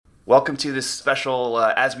Welcome to this special,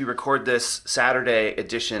 as we record this, Saturday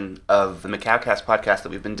edition of the MacAoCast podcast that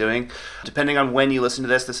we've been doing. Depending on when you listen to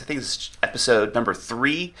this, I think this is episode number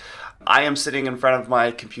 3. I am sitting in front of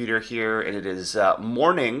my computer here, and it is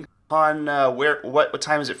morning. On what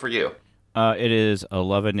time is it for you? It is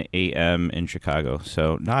 11 a.m. in Chicago,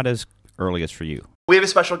 so not as early as for you. We have a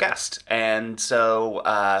special guest, and so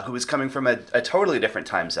who is coming from a totally different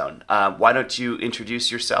time zone. Why don't you introduce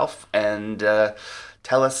yourself and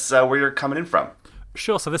tell us where you're coming in from?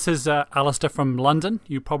 Sure. So this is Alistair from London.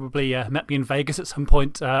 You probably met me in Vegas at some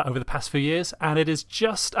point over the past few years, and it is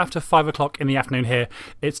just after 5 o'clock in the afternoon here.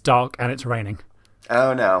 It's dark and it's raining.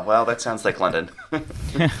 Oh, no. Well, that sounds like London.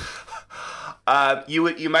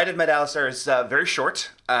 You might have met Alistair as very short.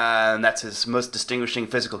 That's his most distinguishing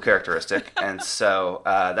physical characteristic, and so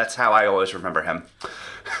that's how I always remember him.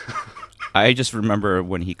 I just remember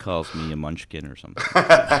when he calls me a munchkin or something.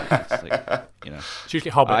 It's like, It's usually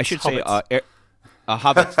hobbits. I should say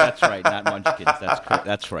hobbits. That's right, not munchkins.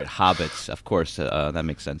 That's right, hobbits. Of course, that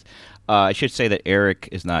makes sense. I should say that Eric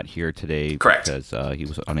is not here today. Correct. Because he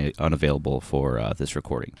was unavailable for this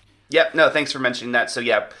recording. Yep. No, thanks for mentioning that. So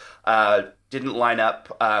yeah, didn't line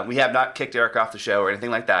up. We have not kicked Eric off the show or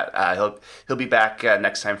anything like that. He'll be back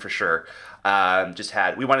next time for sure.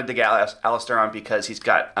 We wanted to get Alistair on because he's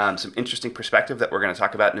got some interesting perspective that we're going to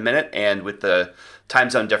talk about in a minute, and with the time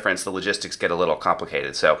zone difference, the logistics get a little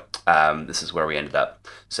complicated, so this is where we ended up.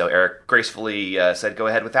 So Eric gracefully said go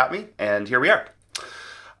ahead without me, and here we are.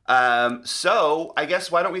 So I guess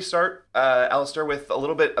why don't we start, Alistair, with a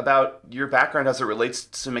little bit about your background as it relates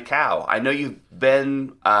to Macau. I know you've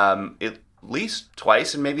been at least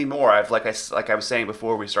twice and maybe more. Like I was saying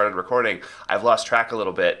before we started recording, I've lost track a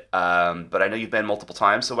little bit, but I know you've been multiple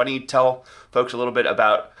times. So why don't you tell folks a little bit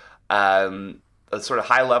about a sort of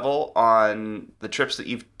high level on the trips that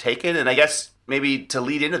you've taken, and I guess maybe to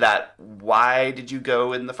lead into that, why did you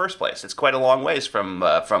go in the first place? It's quite a long ways from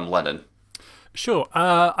London. Sure.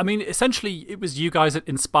 Essentially, it was you guys that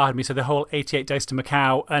inspired me. So the whole 88 Days to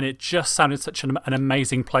Macau, and it just sounded such an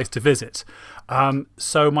amazing place to visit.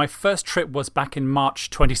 So my first trip was back in March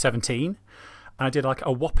 2017, and I did like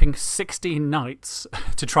a whopping 16 nights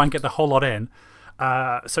to try and get the whole lot in.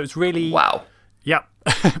 So it's really... Wow. Yeah,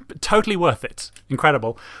 totally worth it.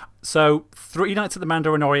 Incredible. So 3 nights at the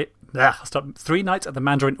Mandarin 3 nights at the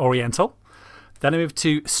Mandarin Oriental. Then I moved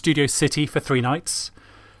to Studio City for 3 nights.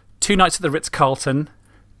 2 nights at the Ritz-Carlton,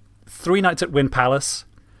 3 nights at Wynn Palace,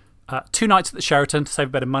 2 nights at the Sheraton to save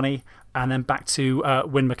a bit of money, and then back to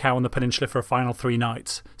Wynn Macau on the Peninsula for a final 3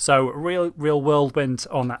 nights. So real whirlwind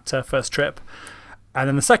on that first trip. And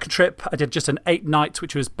then the second trip, I did just an 8 nights,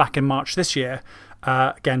 which was back in March this year.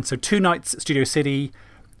 Again, so 2 nights at Studio City,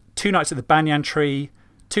 2 nights at the Banyan Tree,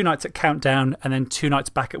 2 nights at Countdown, and then 2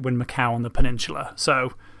 nights back at Wynn Macau on the Peninsula.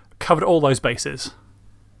 So covered all those bases.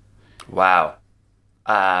 Wow.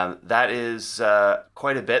 That is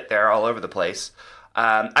quite a bit there, all over the place.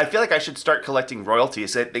 I feel like I should start collecting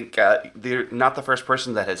royalties. I think you're not the first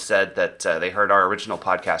person that has said that they heard our original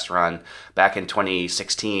podcast run back in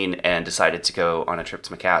 2016 and decided to go on a trip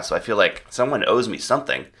to Macau. So I feel like someone owes me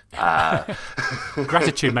something.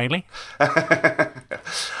 Gratitude, mainly.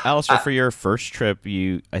 Alistair, for your first trip,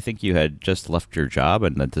 I think you had just left your job,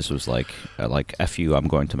 and that this was like F you, I'm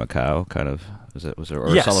going to Macau, kind of. Was it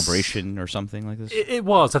a celebration or something like this? It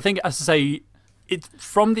was. I think, as I say,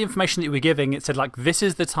 from the information that you were giving, it said, like, this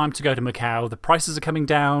is the time to go to Macau. The prices are coming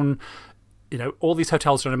down. All these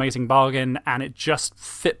hotels are an amazing bargain, and it just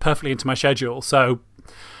fit perfectly into my schedule. So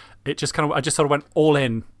it just I just sort of went all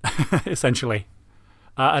in, essentially.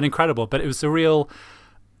 And incredible. But it was a real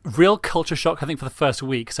culture shock, I think, for the first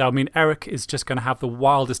week. So, Eric is just going to have the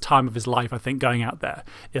wildest time of his life, I think, going out there.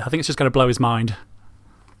 I think it's just going to blow his mind.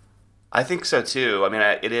 I think so too.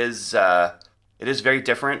 It is very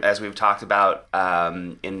different, as we've talked about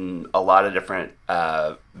in a lot of different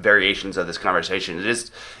variations of this conversation. It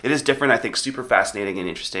is different. I think super fascinating and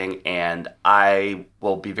interesting, and I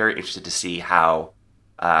will be very interested to see how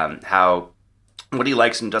what he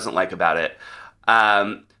likes and doesn't like about it.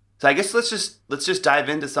 So I guess let's just dive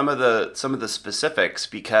into some of the specifics,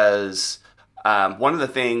 because one of the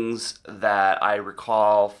things that I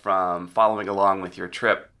recall from following along with your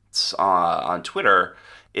trip on Twitter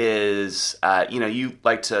is you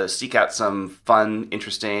like to seek out some fun,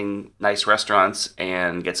 interesting, nice restaurants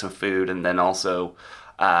and get some food, and then also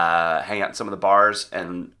hang out in some of the bars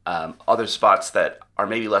and other spots that are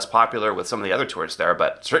maybe less popular with some of the other tourists there,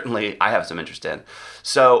 but certainly I have some interest in.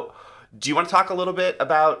 So do you want to talk a little bit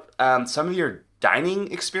about some of your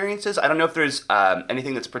dining experiences? I don't know if there's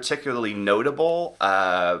anything that's particularly notable,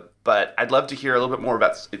 but I'd love to hear a little bit more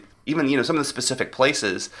about even some of the specific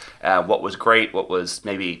places, what was great, what was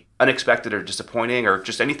maybe unexpected or disappointing, or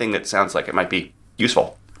just anything that sounds like it might be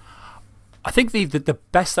useful. I think the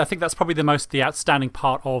best, I think that's probably the outstanding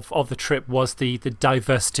part of the trip was the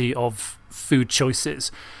diversity of food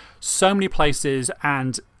choices. So many places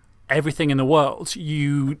and everything in the world.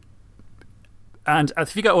 And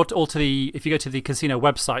if you go to the casino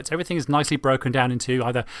websites, everything is nicely broken down into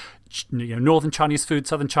either northern Chinese food,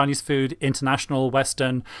 southern Chinese food, international,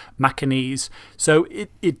 Western, Macanese. So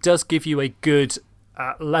it does give you a good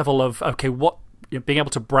level of what being able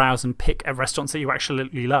to browse and pick restaurants that you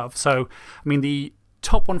actually love. So I mean the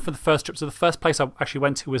top one for the first trip. So the first place I actually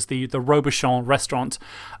went to was the Robuchon restaurant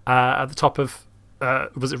at the top of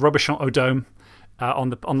was it Robuchon au Dôme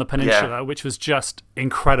on the peninsula, which was just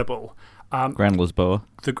incredible. Grand Lisboa.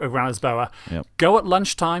 The Grand Lisboa. Yep. Go at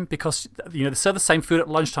lunchtime because they serve the same food at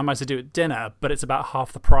lunchtime as they do at dinner, but it's about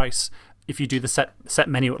half the price if you do the set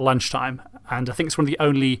menu at lunchtime. And I think it's one of the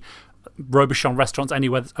only Robuchon restaurants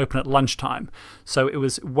anywhere that's open at lunchtime. So it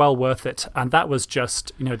was well worth it. And that was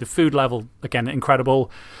just, the food level, again, incredible.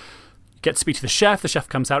 You get to speak to the chef. The chef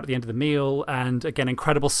comes out at the end of the meal, and again,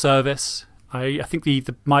 incredible service. I think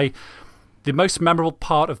the most memorable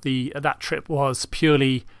part of that trip was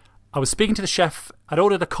purely, I was speaking to the chef. I'd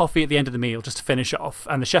ordered a coffee at the end of the meal just to finish off,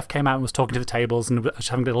 and the chef came out and was talking to the tables and was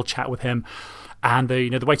having a little chat with him. And the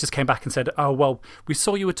waiters came back and said, "Oh well, we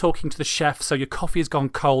saw you were talking to the chef, so your coffee has gone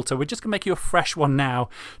cold. So we're just gonna make you a fresh one now,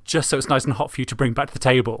 just so it's nice and hot for you to bring back to the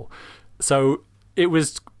table." So it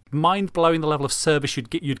was mind blowing the level of service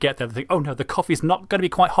you'd get there. They think, "Oh no, the coffee's not going to be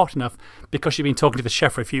quite hot enough because you've been talking to the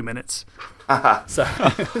chef for a few minutes." So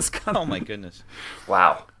it's kind of, oh my goodness,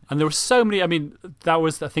 wow. And there were so many. I mean, that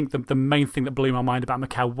was, I think, the main thing that blew my mind about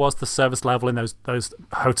Macau was the service level in those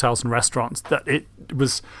hotels and restaurants. That it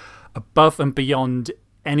was above and beyond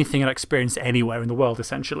anything I'd experienced anywhere in the world,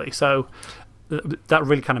 essentially. So that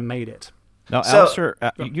really kind of made it. Now, Alistair,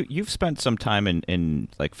 you've spent some time in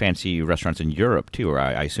like fancy restaurants in Europe too, or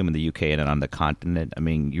I assume in the UK and on the continent. I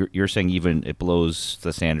mean, you're saying even it blows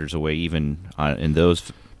the standards away, even in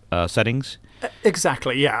those settings.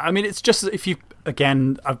 Exactly. Yeah. I mean, it's just if you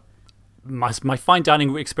my fine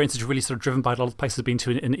dining experience is really sort of driven by a lot of places I've been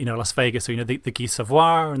to in Las Vegas. So the Guy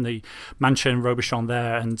Savoy and the Mancha and Robuchon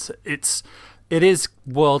there, and it is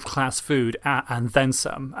world-class food and then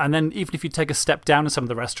some. And then even if you take a step down in some of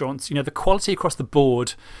the restaurants, the quality across the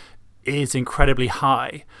board is incredibly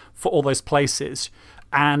high for all those places.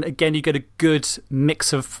 And again, you get a good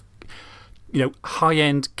mix of,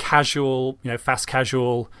 high-end, casual, fast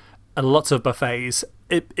casual, and lots of buffets.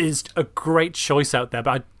 It is a great choice out there,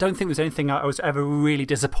 but I don't think there's anything I was ever really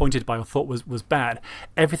disappointed by or thought was bad.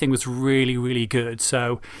 Everything was really, really good.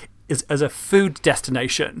 So as a food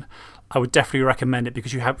destination, I would definitely recommend it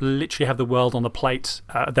because you literally have the world on the plate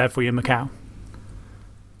there for you in Macau.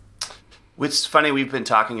 It's funny, we've been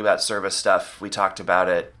talking about service stuff. We talked about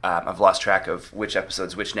it. I've lost track of which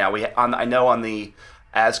episode's which now. I know on the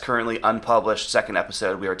as currently unpublished second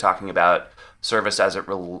episode, we were talking about service as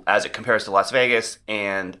it compares to Las Vegas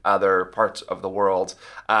and other parts of the world.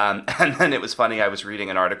 And then it was funny, I was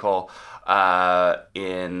reading an article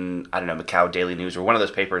in, I don't know, Macau Daily News or one of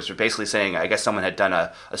those papers, basically saying, I guess someone had done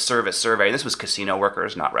a service survey, and this was casino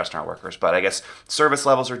workers, not restaurant workers, but I guess service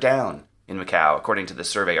levels are down in Macau, according to this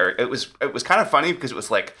survey. Or it was kind of funny because it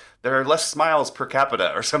was like there are less smiles per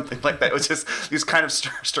capita or something like that. It was just this kind of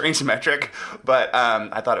strange metric, but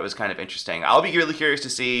I thought it was kind of interesting. I'll be really curious to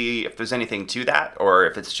see if there's anything to that, or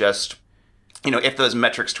if it's just, if those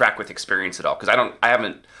metrics track with experience at all. Because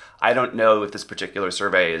I don't know if this particular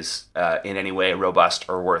survey is in any way robust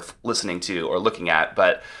or worth listening to or looking at,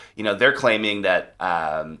 but they're claiming that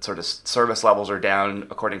sort of service levels are down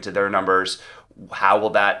according to their numbers. How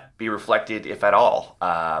will that be reflected, if at all?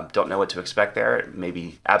 Don't know what to expect there.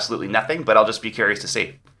 Maybe absolutely nothing, but I'll just be curious to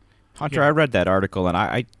see. Hunter, I read that article,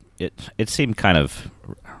 and it seemed kind of,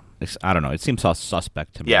 I don't know, it seemed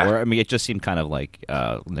suspect to me. Yeah. Or, I mean, it just seemed kind of like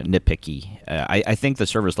nitpicky. I think the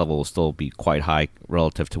service level will still be quite high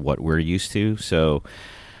relative to what we're used to. So,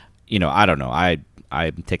 I don't know.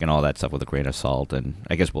 I'm taking all that stuff with a grain of salt, and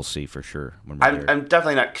I guess we'll see for sure. When we're there. I'm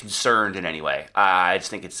definitely not concerned in any way. I just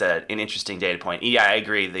think it's an interesting data point. Yeah, I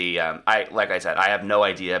agree. Like I said, I have no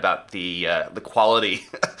idea about the quality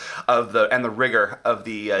of and the rigor of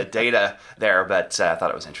the data there, but I thought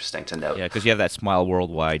it was interesting to note. Yeah, because you have that Smile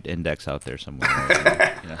Worldwide index out there somewhere.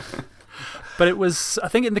 But it was, I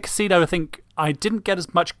think in the casino, I didn't get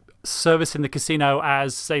as much service in the casino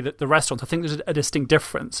as, say, the restaurants. I think there's a distinct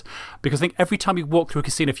difference, because I think every time you walk through a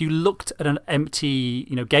casino, if you looked at an empty,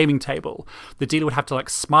 gaming table, the dealer would have to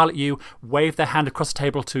smile at you, wave their hand across the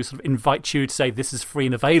table to sort of invite you to say this is free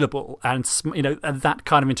and available, and and that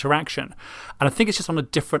kind of interaction. And I think it's just on a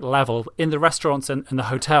different level in the restaurants and the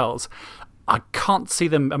hotels. I can't see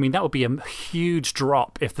them. I mean, that would be a huge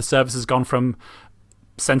drop if the service has gone from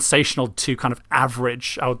sensational to kind of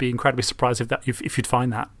average. I would be incredibly surprised if you'd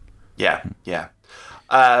find that. Yeah.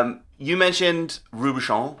 You mentioned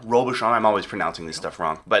Robuchon. I'm always pronouncing this stuff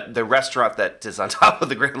wrong, but the restaurant that is on top of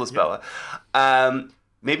the Grand Lisboa.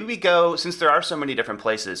 Maybe we go, since there are so many different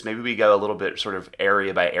places, maybe we go a little bit sort of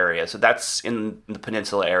area by area. So that's in the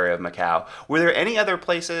peninsula area of Macau. Were there any other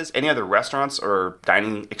places, any other restaurants or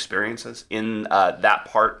dining experiences in that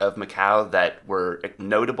part of Macau that were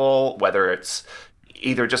notable, whether it's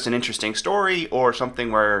either just an interesting story or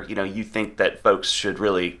something where, you think that folks should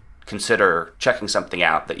really consider checking something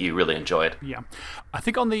out that you really enjoyed? Yeah. I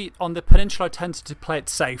think on the peninsula, I tended to play it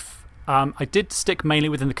safe. I did stick mainly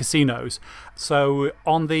within the casinos. So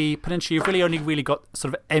on the peninsula, you've only got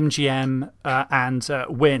sort of MGM and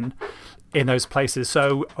Wynn in those places.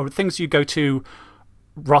 So things you go to,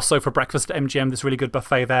 Rosso for breakfast at MGM, there's a really good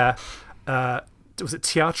buffet there. Was it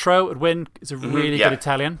Teatro at Wynn? It's a really good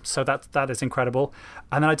Italian, so that is incredible.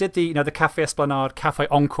 And then I did the Café Esplanade, Café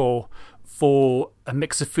Encore for a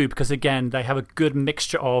mix of food, because again, they have a good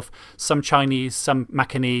mixture of some Chinese, some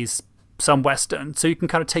Macanese, some Western, so you can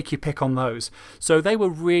kind of take your pick on those. So they were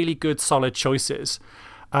really good, solid choices.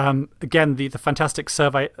 Again, the fantastic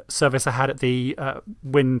service I had at the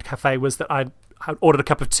Wynn Cafe was that I ordered a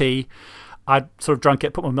cup of tea. I'd sort of drunk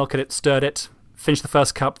it, put my milk in it, stirred it, finished the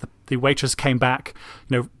first cup. The waitress came back,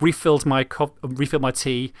 refilled my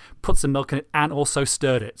tea, put some milk in it, and also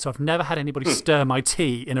stirred it. So I've never had anybody stir my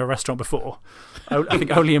tea in a restaurant before. I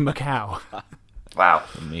think only in Macau. Wow,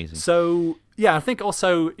 amazing. So yeah, I think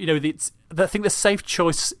also I think the safe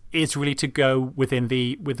choice is really to go with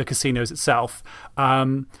the casinos itself.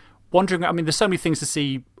 Wandering, I mean, there's so many things to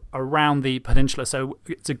see around the peninsula, so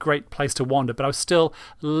it's a great place to wander. But I was still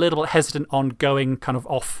a little bit hesitant on going kind of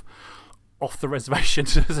off the reservation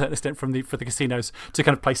to a certain extent for the casinos to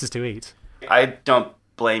kind of places to eat. I don't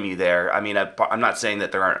blame you there. I mean, I'm not saying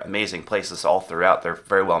that there aren't amazing places all throughout. There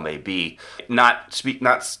very well may be. Not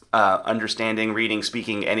understanding, reading,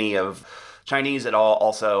 speaking any of Chinese at all.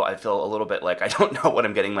 Also, I feel a little bit like I don't know what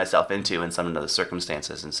I'm getting myself into in some of those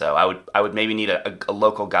circumstances, and so I would maybe need a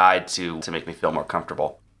local guide to make me feel more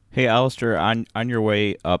comfortable. Hey, Alistair, on your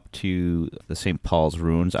way up to the St. Paul's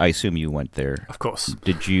ruins, I assume you went there. Of course.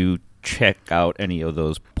 Did you check out any of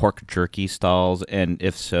those pork jerky stalls? And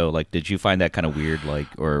if so, did you find that kind of weird,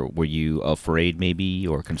 or were you afraid maybe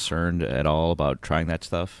or concerned at all about trying that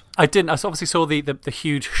stuff? I didn't. I obviously saw the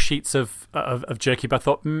huge sheets of jerky, but I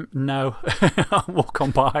thought, no, I'll walk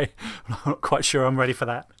on by. I'm not quite sure I'm ready for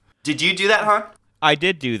that. Did you do that, huh? I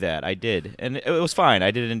did do that. I did, and it was fine.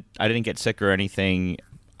 I didn't get sick or anything.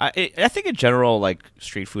 I think in general,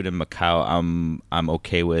 street food in Macau, I'm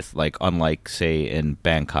okay with. Unlike say in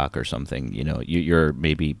Bangkok or something, you're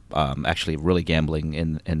maybe actually really gambling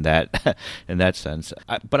in that in that sense.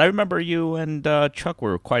 But I remember you and Chuck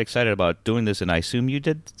were quite excited about doing this, and I assume you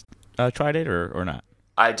did tried it or not.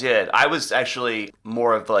 I did. I was actually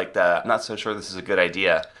more of I'm not so sure this is a good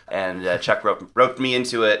idea. And Chuck roped me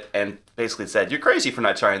into it and basically said, "You're crazy for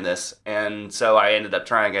not trying this." And so I ended up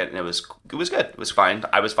trying it, and it was good. It was fine.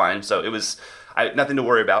 I was fine. So it was nothing to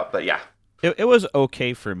worry about, but yeah. It was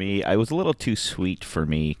okay for me. It was a little too sweet for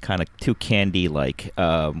me, kind of too candy-like,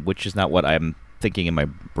 which is not what I'm thinking in my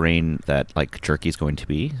brain that jerky is going to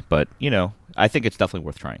be. But, I think it's definitely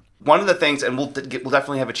worth trying. One of the things, and we'll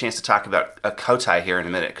definitely have a chance to talk about a Cotai here in a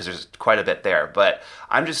minute because there's quite a bit there. But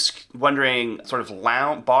I'm just wondering, sort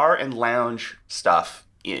of bar and lounge stuff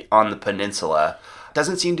on the peninsula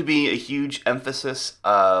doesn't seem to be a huge emphasis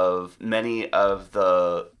of many of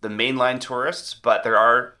the mainline tourists, but there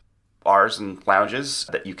are bars and lounges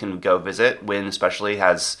that you can go visit. Wynn especially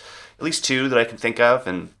has at least two that I can think of,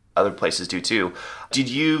 and other places do too. Did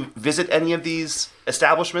you visit any of these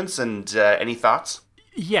establishments, and any thoughts?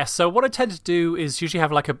 Yes. So what I tend to do is usually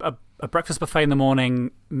have a breakfast buffet in the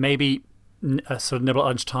morning, maybe a sort of nibble at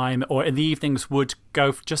lunchtime, or in the evenings would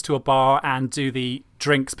go just to a bar and do the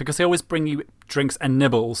drinks, because they always bring you drinks and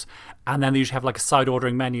nibbles, and then they usually have a side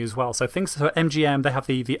ordering menu as well. So MGM, they have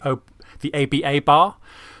the ABA bar,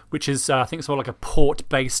 which is I think it's more like a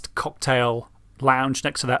port-based cocktail lounge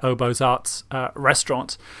next to their Oboe's Arts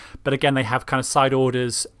restaurant. But again, they have kind of side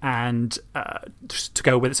orders and just to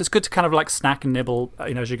go with it. So it's good to kind of like snack and nibble,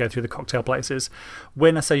 as you go through the cocktail places.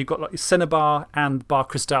 When I say you've got like Cinnabar and Bar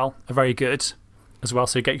Cristal are very good as well.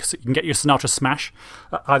 So you can get your Sinatra Smash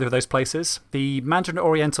at either of those places. The Mandarin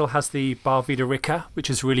Oriental has the Bar Vida Rica, which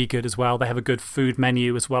is really good as well. They have a good food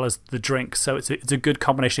menu as well as the drinks. So it's a good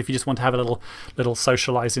combination if you just want to have a little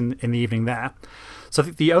socialize in the evening there. So I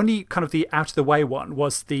think the only kind of the out of the way one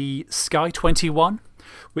was the Sky 21,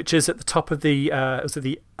 which is at the top of I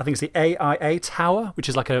think it's the AIA Tower, which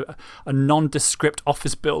is like a nondescript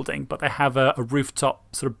office building, but they have a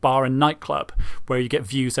rooftop sort of bar and nightclub where you get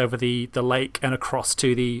views over the lake and across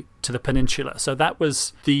to the peninsula. So that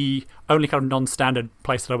was the only kind of non-standard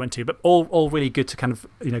place that I went to, but all really good to kind of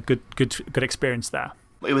good experience there.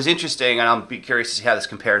 It was interesting, and I'll be curious to see how this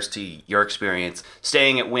compares to your experience.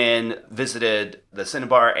 Staying at Wynn, visited the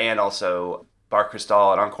Cinnabar and also Bar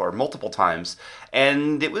Cristal and Encore multiple times,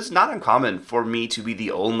 and it was not uncommon for me to be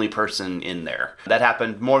the only person in there. That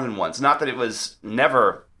happened more than once. Not that there was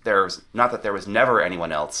never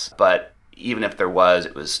anyone else, but even if there was,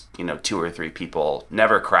 it was 2 or 3 people,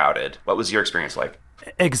 never crowded. What was your experience like?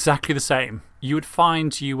 Exactly the same. You would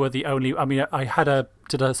find you were the only. I mean, I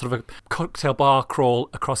did a sort of a cocktail bar crawl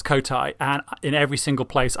across Cotai, and in every single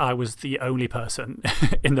place, I was the only person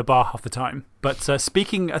in the bar half the time. But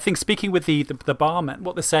speaking with the barman,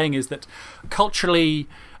 what they're saying is that culturally,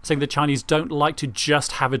 saying the Chinese don't like to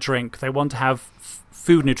just have a drink; they want to have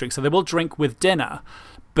food and a drink. So they will drink with dinner,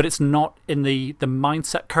 but it's not in the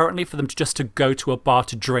mindset currently for them just to go to a bar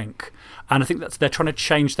to drink. And I think they're trying to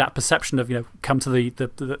change that perception of, come to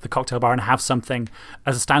the cocktail bar and have something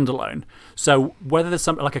as a standalone. So whether there's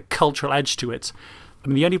something like a cultural edge to it, I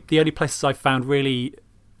mean, the only places I've found really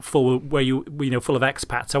full of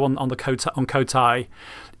expats. So on Cotai,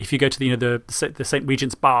 if you go to the St.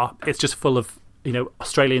 Regent's bar, it's just full of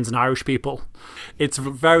Australians and Irish people. It's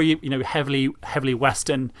very heavily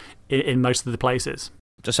Western in most of the places.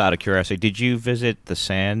 Just out of curiosity, did you visit the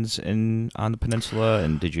Sands on the peninsula,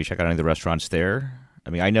 and did you check out any of the restaurants there?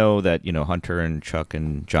 I mean, I know that Hunter and Chuck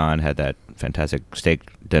and John had that fantastic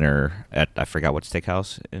steak dinner at, I forgot what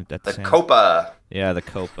steakhouse at the Sands. Copa. Yeah, the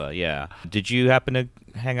Copa. Yeah. Did you happen to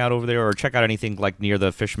hang out over there or check out anything like near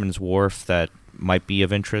the Fisherman's Wharf that might be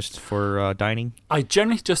of interest for dining? I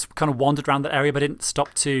generally just kind of wandered around that area, but didn't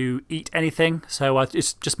stop to eat anything. So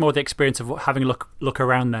it's just more the experience of having a look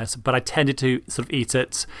around there. But I tended to sort of eat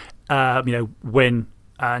at, Wynn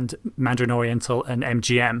and Mandarin Oriental and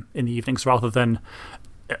MGM in the evenings rather than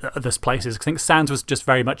those places. I think Sands was just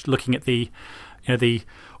very much looking at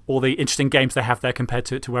all the interesting games they have there compared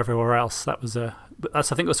to everywhere else. I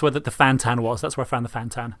think that's where the Fantan was. That's where I found the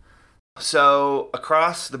Fantan. So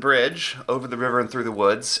across the bridge, over the river and through the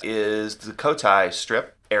woods, is the Cotai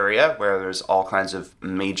Strip area, where there's all kinds of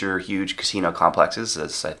major, huge casino complexes,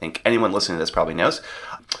 as I think anyone listening to this probably knows,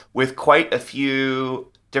 with quite a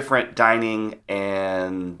few different dining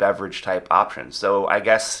and beverage type options. So I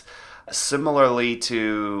guess similarly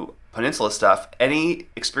to Peninsula stuff, any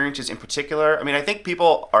experiences in particular? I mean, I think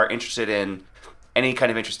people are interested in any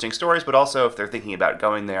kind of interesting stories, but also if they're thinking about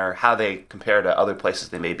going there, how they compare to other places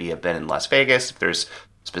they maybe have been in Las Vegas, if there's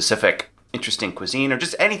specific interesting cuisine or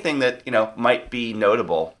just anything that, might be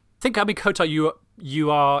notable. I think, Cotai,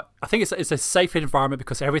 you are, I think it's a safe environment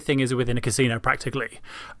because everything is within a casino practically.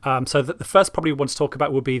 So the first probably we want to talk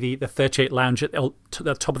about would be the 38 Lounge at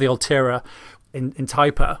the top of the Altira in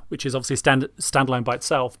Taipa, which is obviously standalone by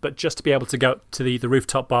itself, but just to be able to go to the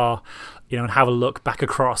rooftop bar, and have a look back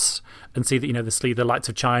across and see that the lights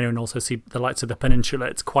of China and also see the lights of the peninsula.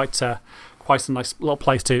 It's quite a nice little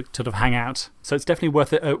place to sort of hang out. So it's definitely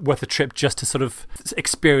worth a trip just to sort of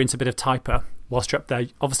experience a bit of Taipa whilst you're up there.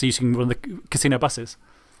 Obviously, you can run the casino buses.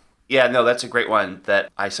 Yeah, no, that's a great one that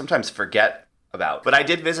I sometimes forget about. But I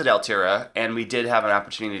did visit Altira, and we did have an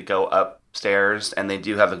opportunity to go upstairs, and they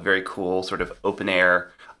do have a very cool sort of open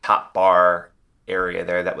air top bar area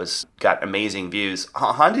there that got amazing views.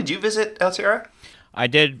 Han, did you visit Altira? I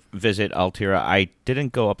did visit Altira. I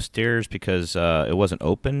didn't go upstairs because it wasn't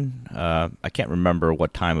open. I can't remember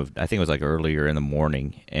what time I think it was like earlier in the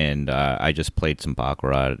morning, and I just played some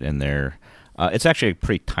baccarat in there. It's actually a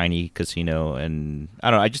pretty tiny casino, and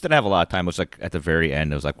I don't know, I just didn't have a lot of time. It was like at the very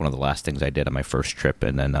end, it was like one of the last things I did on my first trip,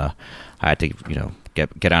 and then I had to,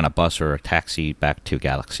 get on a bus or a taxi back to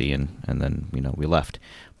Galaxy, and then, we left.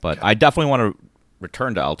 But I definitely want to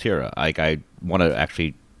return to Altira. I want to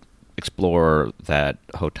actually explore that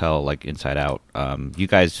hotel like inside out. You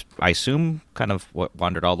guys, I assume, kind of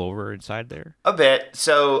wandered all over inside there. A bit.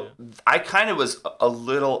 So I kind of was a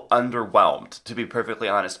little underwhelmed, to be perfectly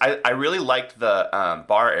honest. I really liked the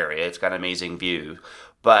bar area. It's got an amazing view.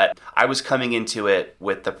 But I was coming into it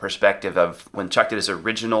with the perspective of when Chuck did his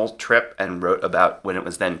original trip and wrote about when it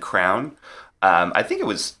was then Crown. I think it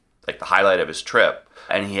was like the highlight of his trip.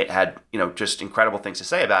 And he had, just incredible things to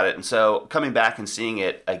say about it. And so coming back and seeing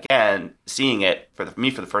it again, seeing it for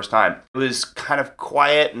me for the first time, it was kind of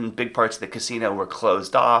quiet and big parts of the casino were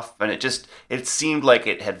closed off. And it seemed like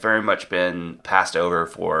it had very much been passed over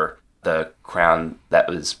for the Crown that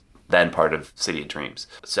was then part of City of Dreams.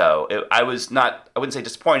 So I wouldn't say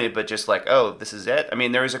disappointed, but just like, oh, this is it. I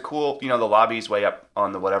mean, there was a cool, the lobby's way up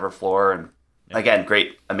on the whatever floor. And again,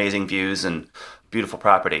 great, amazing views and beautiful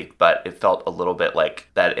property, but it felt a little bit like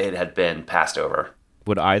that it had been passed over.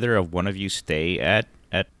 Would either of one of you stay at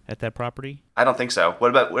that property? I don't think so. What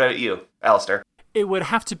about you, Alistair? It would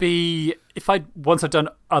have to be, once I've done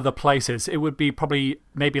other places, it would be probably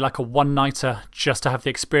maybe like a one-nighter just to have the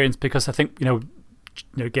experience, because I think,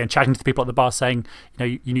 again, chatting to the people at the bar saying,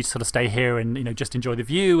 you need to sort of stay here and, just enjoy the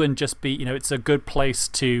view and just be, it's a good place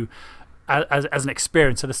to, as an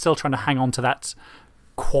experience. So they're still trying to hang on to that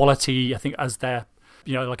quality, I think, as their,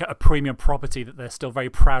 like a premium property, that they're still very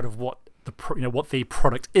proud of what the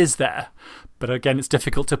product is there. But again, it's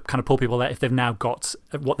difficult to kind of pull people there if they've now got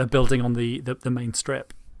what they're building on the main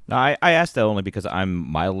strip. No, I asked that only because I'm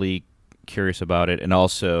mildly curious about it, and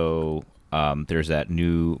also there's that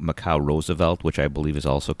new Macau Roosevelt, which I believe is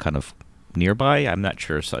also kind of nearby. I'm not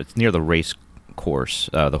sure, so it's near the race course,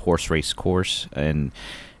 the horse race course,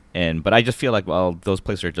 but I just feel like, well, those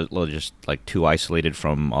places are just like too isolated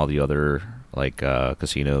from all the other like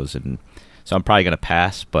casinos, and so I'm probably gonna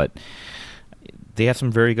pass. But they have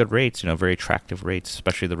some very good rates, very attractive rates,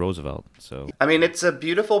 especially the Roosevelt. So I mean, it's a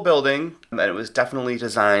beautiful building, and it was definitely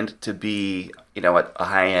designed to be, a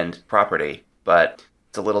high-end property, but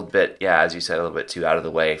it's a little bit, as you said, a little bit too out of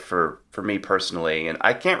the way for me personally. And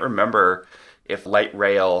I can't remember if light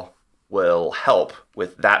rail will help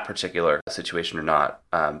with that particular situation or not.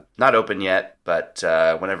 Not open yet, but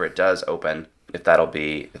whenever it does open, if that'll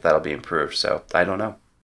be improved. So I don't know.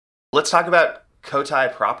 Let's talk about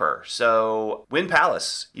Cotai proper. So Wynn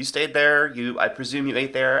Palace, you stayed there. I presume you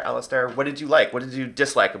ate there, Alistair. What did you like? What did you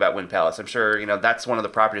dislike about Wynn Palace? I'm sure that's one of the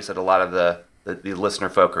properties that a lot of the listener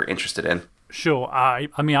folk are interested in. Sure. I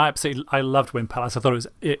loved Wynn Palace. I thought it was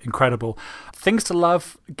incredible. Things to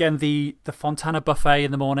love, again, the Fontana buffet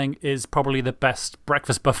in the morning is probably the best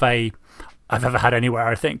breakfast buffet I've ever had anywhere.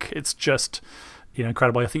 I think it's just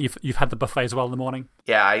incredible. I think you've had the buffet as well in the morning.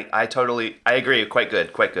 Yeah, I agree. Quite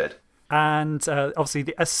good. And obviously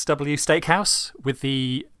the SW Steakhouse with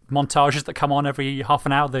the montages that come on every half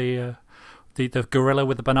an hour, the gorilla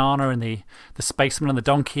with the banana and the spaceman and the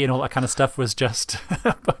donkey and all that kind of stuff was just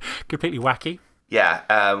completely wacky.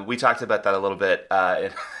 Yeah, we talked about that a little bit.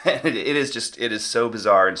 It is so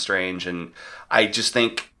bizarre and strange, and I just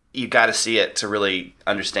think you got to see it to really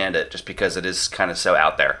understand it, just because it is kind of so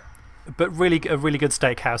out there. But really, a really good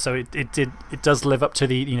steakhouse. So it does live up to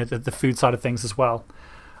the food side of things as well.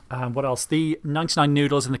 What else? The 99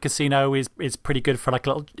 noodles in the casino is pretty good for like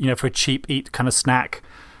a little, for a cheap eat kind of snack.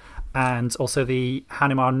 And also the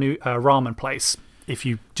Hanimar ramen place, if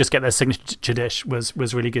you just get their signature dish, was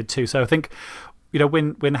really good too. So I think,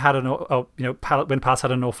 Wynn Palace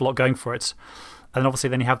had an awful lot going for it. And obviously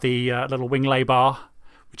then you have the little wing lay bar,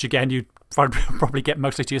 which again you'd probably get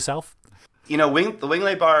mostly to yourself. The wing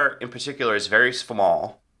lay bar in particular is very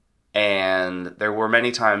small, and there were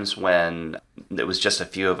many times when it was just a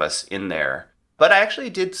few of us in there. But I actually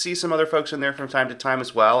did see some other folks in there from time to time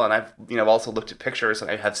as well, and I've also looked at pictures, and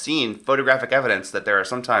I have seen photographic evidence that there are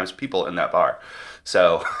sometimes people in that bar.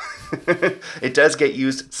 So it does get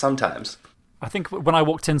used sometimes. I think when I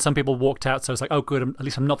walked in, some people walked out, so I was like, oh, good, at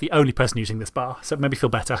least I'm not the only person using this bar, so it made me feel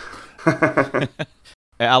better.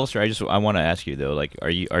 Alistair, I want to ask you, though, like, are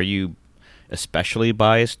you especially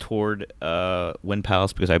biased toward Wynn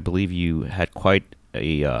Palace? Because I believe you had quite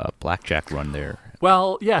a blackjack run there.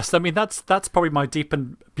 Well, yes. I mean, that's probably my deep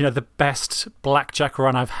and the best blackjack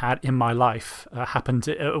run I've had in my life happened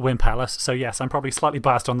at Wynn Palace. So yes, I'm probably slightly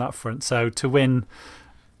biased on that front. So to win,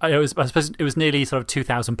 I suppose it was nearly sort of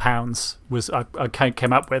 £2,000 was I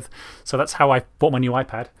came up with. So that's how I bought my new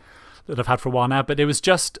iPad that I've had for a while now. But it was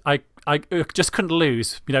just I just couldn't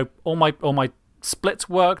lose. All my splits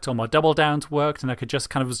worked, all my double downs worked, and I could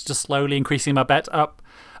just was just slowly increasing my bet up.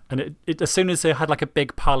 And it as soon as I had like a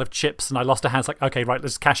big pile of chips and I lost a hand, it's like, okay, right,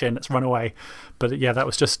 let's cash in, let's run away. But yeah, that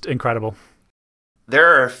was just incredible. There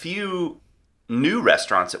are a few new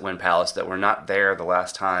restaurants at Wynn Palace that were not there the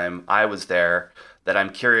last time I was there that I'm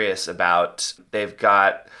curious about. They've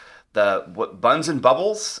got the Buns and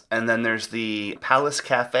Bubbles, and then there's the Palace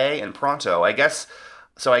Cafe and Pronto. I guess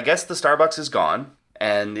the Starbucks is gone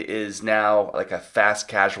and is now like a fast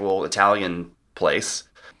casual Italian place.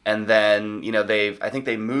 And then, I think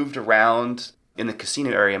they moved around in the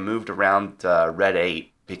casino area, moved around Red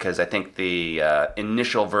 8, because I think the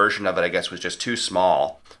initial version of it, I guess, was just too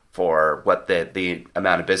small for what the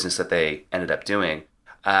amount of business that they ended up doing.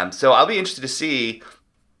 So I'll be interested to see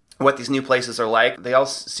what these new places are like. They all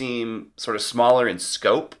seem sort of smaller in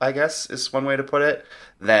scope, I guess, is one way to put it,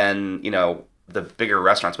 than, the bigger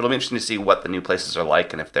restaurants. But it'll be interesting to see what the new places are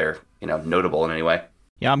like and if they're, notable in any way.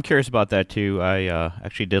 Yeah, I'm curious about that too. I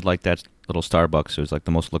actually did like that little Starbucks. It was like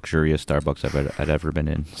the most luxurious Starbucks I'd ever been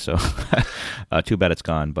in. So too bad it's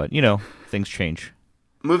gone. But, things change.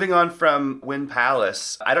 Moving on from Wynn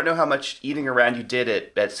Palace, I don't know how much eating around you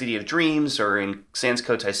did at City of Dreams or in Sands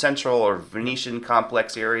Cotai Central or Venetian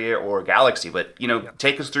Complex area or Galaxy, but,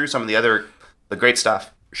 take us through some of the great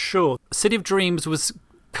stuff. Sure. City of Dreams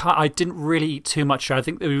I didn't really eat too much. I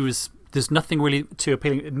think there's nothing really too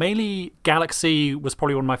appealing. Mainly Galaxy was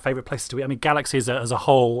probably one of my favourite places to eat. I mean, Galaxy as a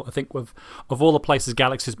whole, I think of all the places,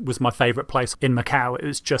 Galaxy was my favourite place in Macau. It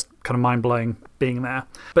was just kind of mind-blowing being there.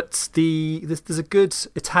 But there's a good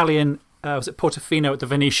Italian, was it Portofino at the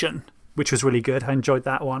Venetian, which was really good. I enjoyed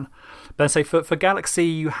that one. But I'd say for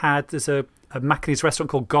Galaxy, there's a Macanese restaurant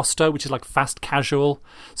called Gusto, which is like fast casual.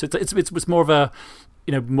 So it's more of a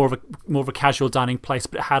more of a casual dining place,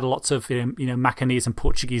 but it had lots of Macanese and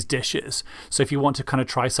Portuguese dishes. So if you want to kind of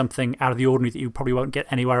try something out of the ordinary that you probably won't get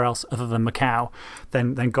anywhere else other than Macau,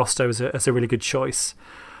 then Gusto is a really good choice.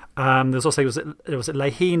 There's also was it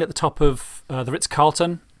Leihin at the top of the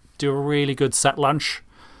Ritz-Carlton, do a really good set lunch.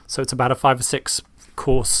 So it's about a 5 or 6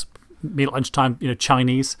 course meal at lunchtime,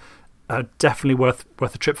 Chinese. Definitely worth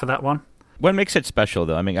a trip for that one. What makes it special,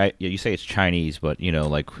 though? I mean, you say it's Chinese, but,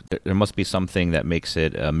 like, there must be something that makes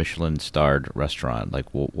it a Michelin-starred restaurant. Like,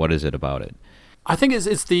 what is it about it? I think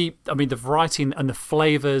it's the variety and the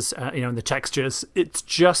flavors, and the textures. It's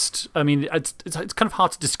just, it's kind of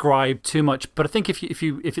hard to describe too much. But I think if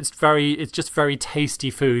it's just very tasty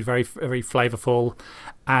food, very very flavorful,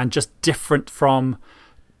 and just different from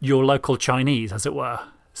your local Chinese, as it were.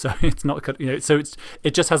 So it's not, so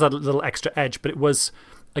it just has a little extra edge. But it was.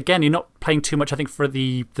 Again, you're not paying too much. I think for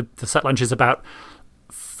the set lunch is about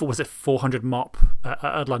 400 mop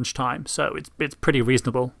at lunchtime, so it's pretty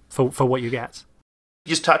reasonable for what you get.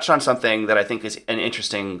 You just touched on something that I think is an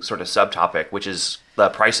interesting sort of subtopic, which is the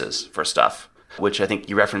prices for stuff, which I think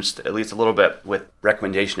you referenced at least a little bit with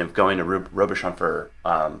recommendation of going to Robuchon for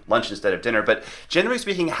lunch instead of dinner. But generally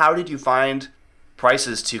speaking, how did you find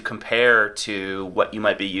prices to compare to what you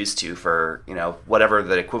might be used to for, whatever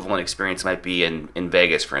the equivalent experience might be in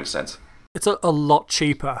Vegas, for instance? It's a lot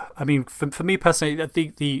cheaper. I mean, for me personally,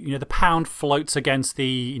 the pound floats against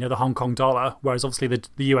the Hong Kong dollar, whereas obviously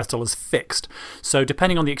the US dollar is fixed. So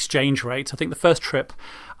depending on the exchange rate, I think the first trip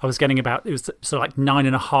I was getting it was sort of like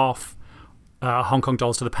 9.5 Hong Kong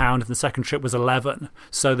dollars to the pound, and the second trip was 11.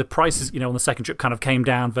 So the prices, on the second trip kind of came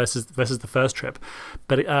down versus the first trip.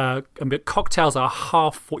 But cocktails are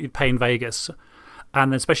half what you'd pay in Vegas.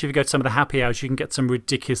 And then especially if you go to some of the happy hours, you can get some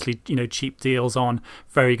ridiculously, cheap deals on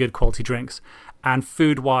very good quality drinks. And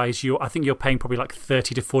food-wise, I think you're paying probably like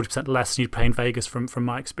 30 to 40% less than you'd pay in Vegas from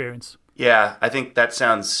my experience. Yeah, I think that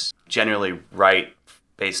sounds generally right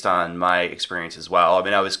based on my experience as well. I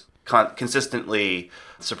mean, I was consistently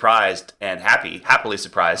surprised and happily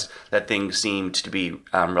surprised that things seemed to be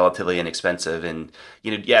relatively inexpensive. And,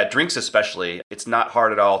 drinks especially, it's not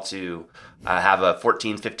hard at all to have a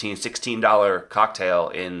 $14, $15, $16 cocktail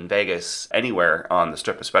in Vegas anywhere on the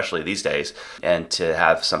Strip, especially these days. And to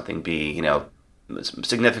have something be,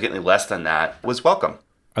 significantly less than that was welcome.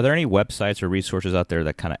 Are there any websites or resources out there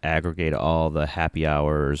that kind of aggregate all the happy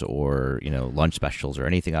hours or, lunch specials or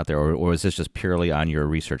anything out there? Or is this just purely on your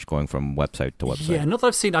research going from website to website? Yeah, not that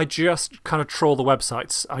I've seen. I just kind of trawl the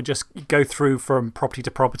websites. I just go through from property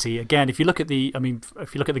to property. Again, if you look at the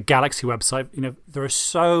Galaxy website, there are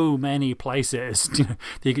so many places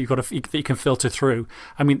that you can filter through.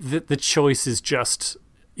 I mean, the choice is just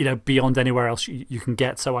beyond anywhere else you can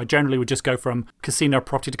get. So I generally would just go from casino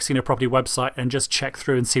property to casino property website and just check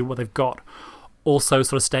through and see what they've got. Also,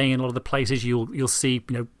 sort of staying in a lot of the places you'll see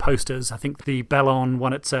posters. I think the Bellon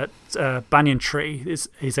one at Banyan Tree is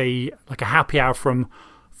a happy hour from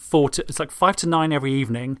 5 to 9 every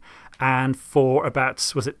evening, and for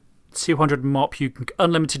about 200 mop you can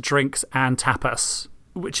unlimited drinks and tapas,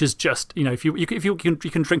 which is just if you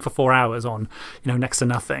can drink for 4 hours on next to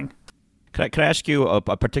nothing. Can I ask you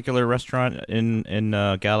a particular restaurant in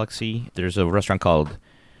Galaxy? There's a restaurant called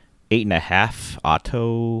 8.5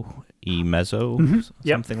 Otto e Mezzo,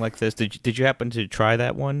 something like this. Did you happen to try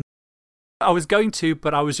that one? I was going to,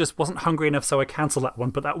 but I wasn't hungry enough, so I cancelled that one.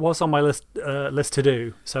 But that was on my list to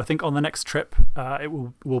do. So I think on the next trip, it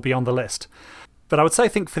will be on the list. But I would say, I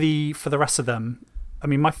think for the rest of them, I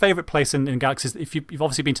mean, my favourite place in Galaxy is, if you've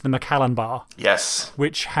obviously been to the Macallan Bar. Yes.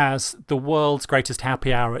 Which has the world's greatest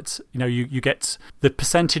happy hour. It's, you get the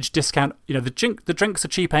percentage discount. The drinks are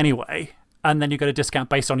cheap anyway, and then you get a discount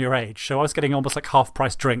based on your age. So I was getting almost like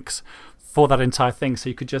half-price drinks for that entire thing. So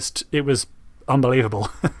you could it was unbelievable.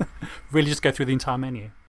 Really just go through the entire menu.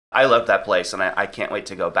 I love that place, and I can't wait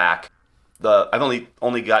to go back. I've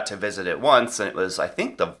only got to visit it once, and it was, I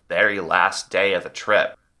think, the very last day of the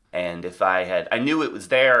trip. And I knew it was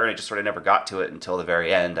there, and I just sort of never got to it until the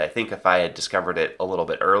very end. I think if I had discovered it a little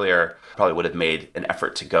bit earlier, I probably would have made an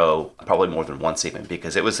effort to go probably more than once even,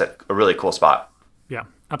 because it was a really cool spot. Yeah,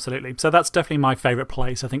 absolutely. So that's definitely my favourite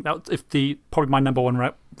place. I think that probably my number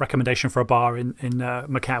one recommendation for a bar in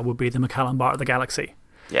Macau would be the Macallan Bar at the Galaxy.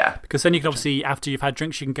 Yeah. Because then you can obviously, after you've had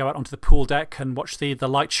drinks, you can go out onto the pool deck and watch the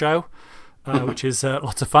light show, which is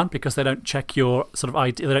lots of fun, because they don't check your sort of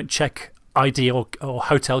ID. They don't check ID or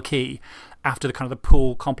hotel key after the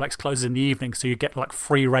pool complex closes in the evening, so you get like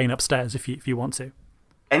free reign upstairs if you want to.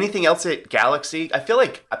 Anything else at Galaxy? I feel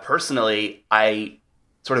like personally I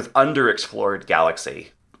sort of underexplored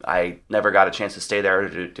Galaxy. I never got a chance to stay there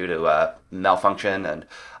due to malfunction, and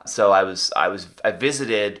so I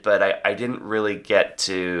visited, but I didn't really get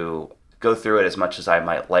to go through it as much as I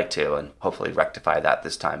might like to, and hopefully rectify that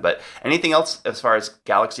this time. But anything else as far as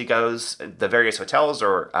Galaxy goes, the various hotels,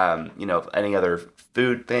 or any other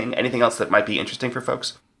food thing, anything else that might be interesting for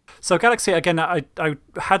folks? So Galaxy, again, I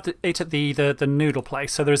had ate at the noodle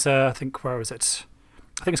place. So there's I think, where was it?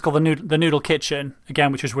 I think it's called the Noodle Kitchen,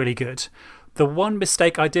 again, which was really good. The one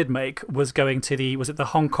mistake I did make was going to the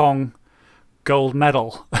Hong Kong Gold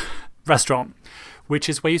Medal restaurant, which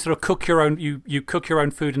is where you sort of cook your own. You cook your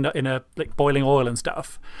own food in a like boiling oil and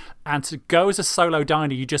stuff. And to go as a solo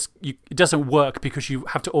diner, it doesn't work, because you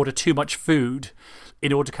have to order too much food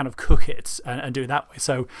in order to kind of cook it and do it that way.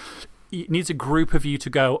 So it needs a group of you to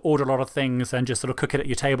go order a lot of things and just sort of cook it at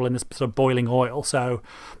your table in this sort of boiling oil. So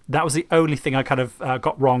that was the only thing I kind of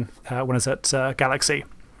got wrong when I was at Galaxy.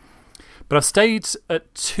 But I've stayed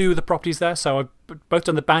at two of the properties there. So I've both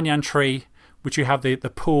done the Banyan Tree, which you have the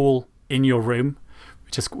pool in your room,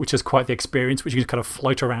 which is quite the experience, which you can kind of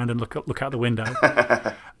float around and look out the window.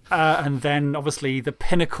 And then, obviously, the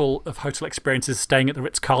pinnacle of hotel experiences, staying at the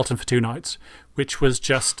Ritz-Carlton for 2 nights, which was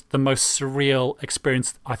just the most surreal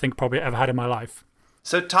experience I think probably ever had in my life.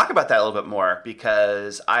 So talk about that a little bit more,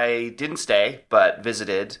 because I didn't stay, but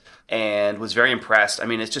visited and was very impressed. I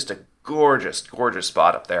mean, it's just a gorgeous, gorgeous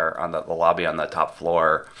spot up there on the lobby on the top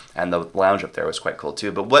floor, and the lounge up there was quite cool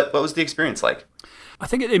too. But what was the experience like? I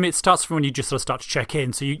think it starts from when you just sort of start to check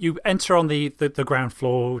in. So you enter on the ground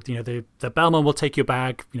floor. The bellman will take your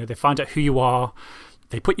bag. They find out who you are.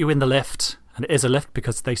 They put you in the lift, and it is a lift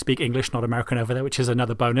because they speak English, not American over there, which is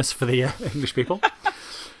another bonus for the English people.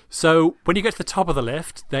 So when you get to the top of the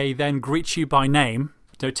lift, they then greet you by name.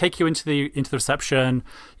 Take you into the reception.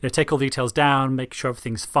 Take all the details down, make sure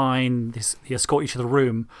everything's fine. They escort you to the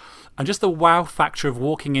room, and just the wow factor of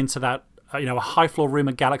walking into that. A high floor room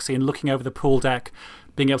at Galaxy and looking over the pool deck,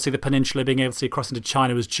 being able to see the peninsula, being able to see across into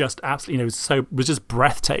China was just absolutely, was just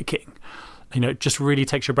breathtaking. It just really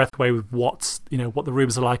takes your breath away with what the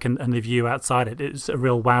rooms are like and the view outside it. It's a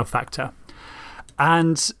real wow factor.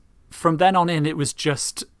 And from then on in, it was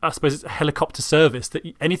just, I suppose, it's a helicopter service that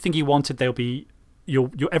anything you wanted, there'll be, your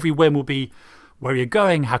every whim will be, where are you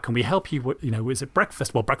going? How can we help you? Is it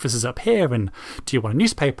breakfast? Well, breakfast is up here. And do you want a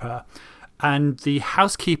newspaper? And the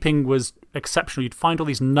housekeeping was exceptional. You'd find all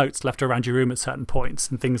these notes left around your room at certain points,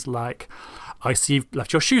 and things like, I see you've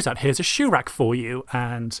left your shoes out. Here's a shoe rack for you.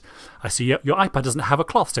 And I see your iPad doesn't have a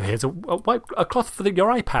cloth, so here's a cloth for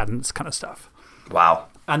your iPad, and this kind of stuff. Wow.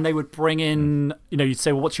 And they would bring in, you'd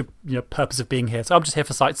say, well, what's your purpose of being here? So I'm just here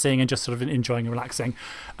for sightseeing and just sort of enjoying and relaxing.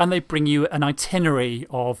 And they bring you an itinerary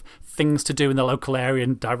of things to do in the local area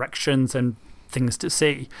and directions and things to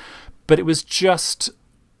see. But it was just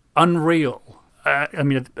unreal.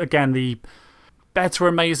 Again, the beds were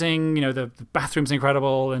amazing. The bathroom's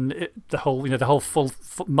incredible, and the whole full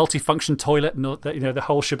multifunction toilet and the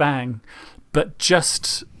whole shebang. But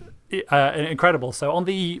just incredible. So on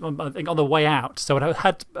the way out, so I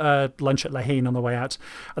had lunch at Lahine on the way out,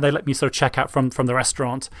 and they let me sort of check out from the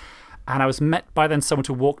restaurant. And I was met by then someone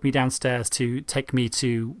to walk me downstairs to take me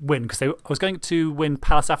to Wynn, because I was going to Wynn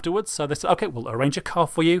Palace afterwards. So they said, okay, we'll arrange a car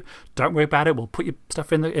for you. Don't worry about it. We'll put your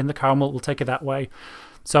stuff in the car and we'll take it that way.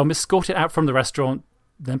 So I'm escorted out from the restaurant,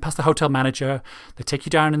 then past the hotel manager. They take you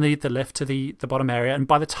down in the lift to the bottom area. And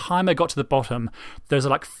by the time I got to the bottom, there's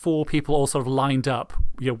like 4 people all sort of lined up,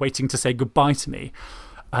 waiting to say goodbye to me.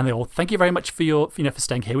 And they all, thank you very much for for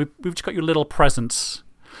staying here. We've just got you a little present.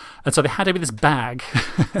 And so they handed me this bag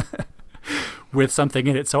with something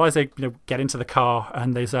in it. So as they get into the car,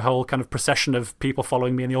 and there's a whole kind of procession of people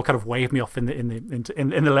following me, and they all kind of wave me off in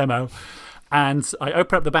the limo. And I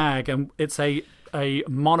open up the bag, and it's a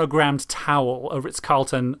monogrammed towel, a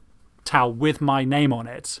Ritz-Carlton towel with my name on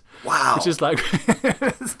it. Wow. Which is like,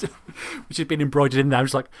 which has been embroidered in there. I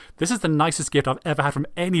was like, this is the nicest gift I've ever had from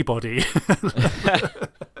anybody.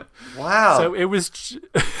 Wow. So it was,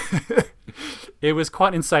 it was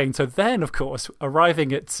quite insane. So then, of course,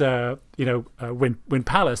 arriving at Wynn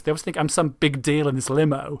Palace, they always think I'm some big deal in this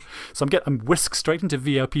limo. So I'm whisked straight into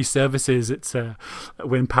VIP services at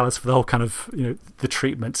Wynn Palace for the whole kind of the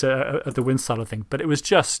treatment at the Wynn style of thing. But it was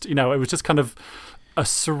just it was just kind of a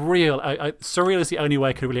surreal. Surreal is the only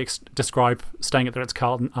way I could really describe staying at the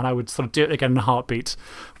Ritz-Carlton, and I would sort of do it again in a heartbeat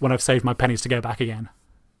when I've saved my pennies to go back again.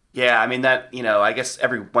 Yeah, I mean that, I guess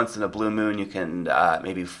every once in a blue moon you can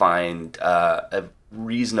maybe find a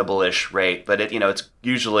reasonable-ish rate, but it's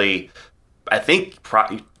usually, I think,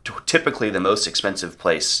 typically the most expensive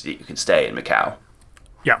place that you can stay in Macau.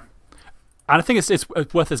 Yeah. And I think it's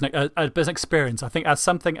worth as an experience. I think as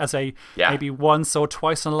something, maybe once or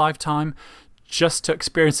twice in a lifetime, just to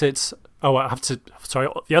experience it. Oh,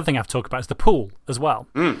 the other thing I have to talk about is the pool as well.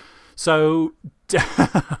 Mm. So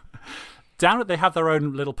down at, they have their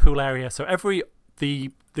own little pool area. So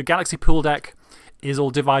the Galaxy pool deck is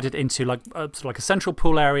all divided into sort of like a central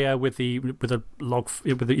pool area with the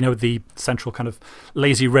central kind of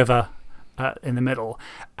lazy river in the middle,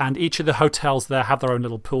 and each of the hotels there have their own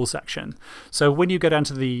little pool section. So when you go down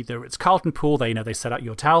to the Ritz-Carlton pool, they set out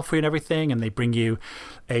your towel for you and everything, and they bring you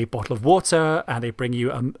a bottle of water, and they bring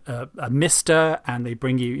you a mister, and they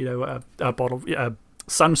bring you a bottle of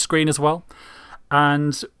sunscreen as well.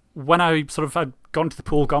 And when I sort of had gone to the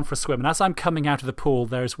pool, gone for a swim, and as I'm coming out of the pool,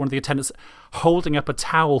 there's one of the attendants holding up a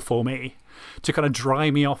towel for me to kind of dry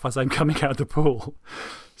me off as I'm coming out of the pool.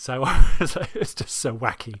 So it's just so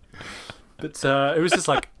wacky. But it was just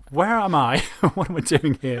like, where am I? What am I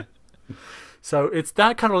doing here? So it's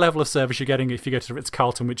that kind of level of service you're getting if you go to the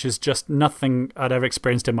Ritz-Carlton, which is just nothing I'd ever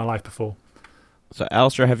experienced in my life before. So,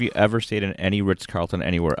 Alistair, have you ever stayed in any Ritz-Carlton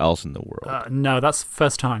anywhere else in the world? No, that's the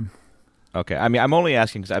first time. Okay. I mean, I'm only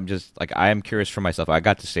asking because I'm just, I am curious for myself. I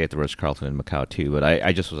got to stay at the Ritz-Carlton in Macau, too, but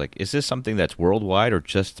I just was like, is this something that's worldwide or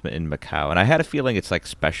just in Macau? And I had a feeling it's,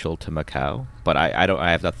 special to Macau, but I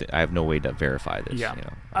have no way to verify this. Yeah.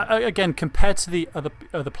 Again, compared to the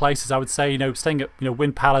other places, I would say, staying at,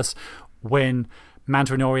 Wynn Palace, Wynn,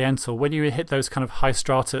 Mandarin Oriental, when you hit those kind of high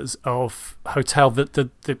stratas of hotel, the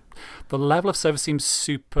level of service seems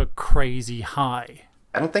super crazy high.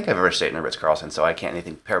 I don't think I've ever stayed in a Ritz-Carlton, so I can't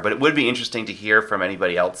anything compare. But it would be interesting to hear from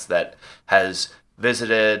anybody else that has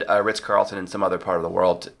visited a Ritz-Carlton in some other part of the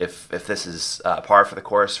world, if this is par for the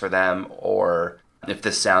course for them, or if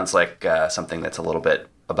this sounds like something that's a little bit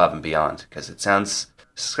above and beyond, because it sounds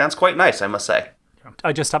quite nice, I must say.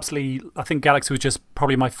 I think Galaxy was just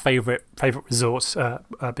probably my favorite resort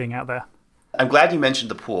being out there. I'm glad you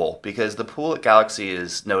mentioned the pool, because the pool at Galaxy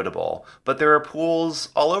is notable, but there are pools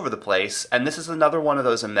all over the place, and this is another one of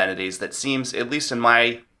those amenities that seems, at least in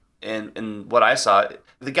what I saw,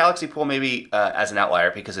 the Galaxy pool maybe as an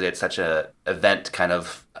outlier because it's such a event kind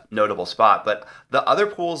of notable spot, but the other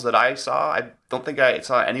pools that I saw, I don't think I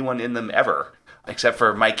saw anyone in them ever, except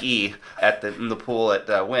for Mike E. in the pool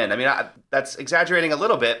at Wynn. I mean, that's exaggerating a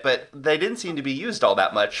little bit, but they didn't seem to be used all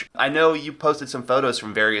that much. I know you posted some photos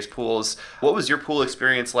from various pools. What was your pool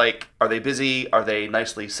experience like? Are they busy? Are they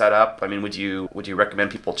nicely set up? I mean, would you recommend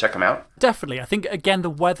people check them out? Definitely. I think, again, the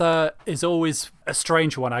weather is always a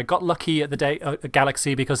strange one. I got lucky at the day at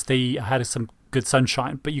Galaxy because they had some good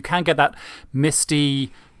sunshine, but you can get that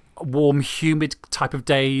misty, warm, humid type of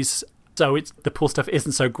days. So the pool stuff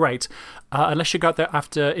isn't so great unless you go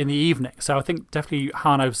out there in the evening. So I think definitely,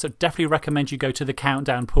 Han, I would definitely recommend you go to the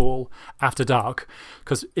Countdown pool after dark,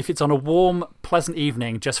 because if it's on a warm, pleasant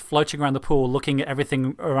evening, just floating around the pool, looking at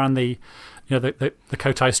everything around the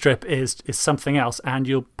Cotai Strip is something else, and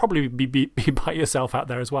you'll probably be by yourself out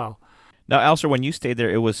there as well. Now, Alistair, when you stayed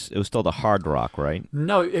there, it was still the Hard Rock, right?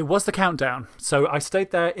 No, it was the Countdown. So I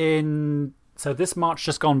stayed there in So this March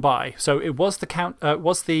just gone by. So it was the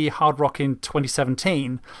Hard Rock in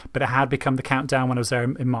 2017, but it had become the Countdown when I was there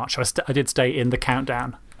in March. So I did stay in the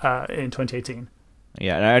Countdown in 2018.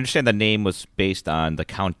 Yeah, and I understand the name was based on the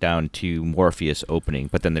countdown to Morpheus opening,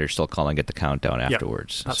 but then they're still calling it the Countdown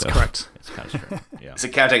afterwards. That's correct. It's kind of strange. Yeah. Is it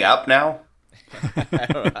counting up now?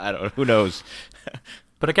 I don't. Who knows?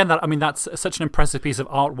 But again, that's such an impressive piece of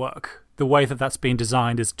artwork. The way that that's being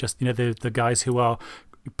designed is just the guys who are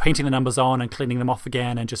painting the numbers on and cleaning them off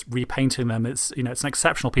again and just repainting them. It's it's an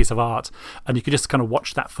exceptional piece of art, and you could just kind of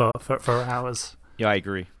watch that for hours. Yeah, I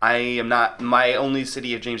agree. I am not. My only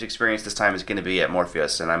City of Dreams experience this time is going to be at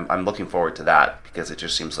Morpheus, and I'm looking forward to that because it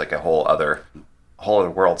just seems like a whole other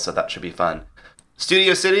world. So that should be fun.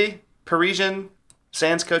 Studio City, Parisian,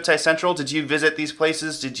 Sands Cotai Central. Did you visit these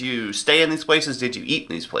places? Did you stay in these places? Did you eat in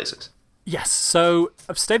these places? Yes, so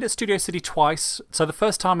I've stayed at Studio City twice. So the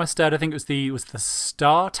first time I stayed, I think it was the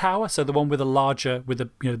Star Tower, so the one with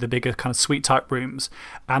the bigger kind of suite type rooms,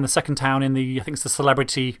 and the second town I think it's the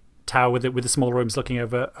Celebrity Tower with the small rooms looking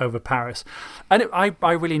over Paris. And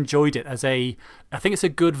I really enjoyed it I think it's a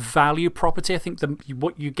good value property. I think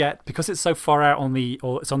what you get, because it's so far out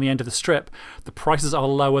it's on the end of the strip, the prices are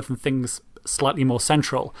lower than things slightly more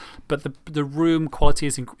central, but the room quality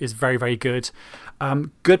is very, very good.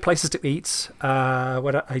 Good places to eat.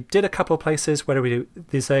 I did a couple of places. Where do we do?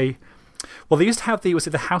 They used to have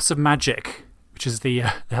the House of Magic, which is they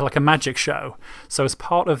had like a magic show. So as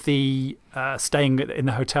part of the staying in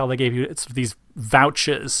the hotel, they gave you these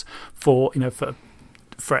vouchers for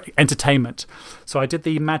entertainment. So I did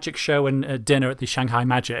the magic show and dinner at the Shanghai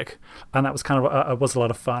Magic, and that was was a lot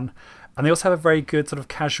of fun. And they also have a very good sort of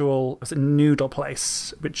casual noodle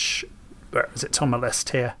place, where is it? It's on my list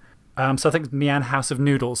here. So I think Mian House of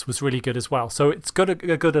Noodles was really good as well. So it's got a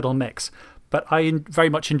good little mix. But I very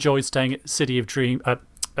much enjoyed staying at City of Dream at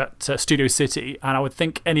Studio City, and I would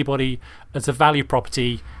think anybody as a value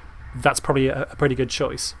property, that's probably a pretty good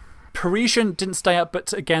choice. Parisian didn't stay up,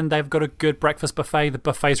 but again, they've got a good breakfast buffet. The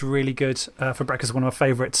buffet's really good for breakfast, one of my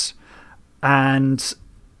favourites. And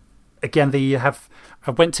again, I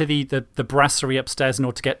went to the brasserie upstairs in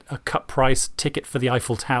order to get a cut price ticket for the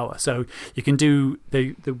Eiffel Tower. So you can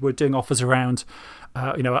we're doing offers around,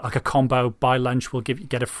 like a combo, buy lunch will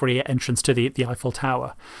get a free entrance to the Eiffel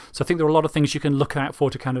Tower. So I think there are a lot of things you can look out for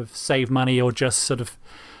to kind of save money or just sort of.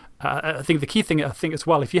 I think the key thing as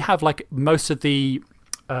well, if you have like most of the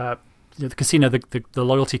casino, the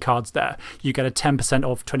loyalty cards there, you get a 10%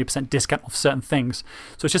 off, 20% discount off certain things.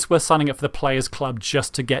 So it's just worth signing up for the Players Club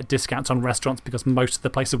just to get discounts on restaurants, because most of the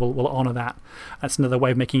places will honour that. That's another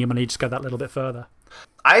way of making your money just go that little bit further.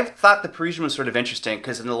 I thought the Parisian was sort of interesting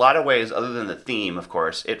because in a lot of ways, other than the theme, of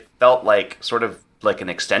course, it felt like sort of like an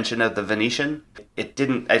extension of the Venetian. It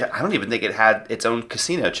didn't. I don't even think it had its own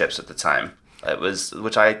casino chips at the time.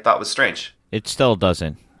 Which I thought was strange. It still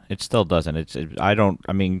doesn't.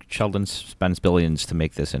 Sheldon spends billions to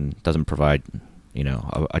make this and doesn't provide,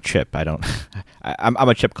 a chip. I'm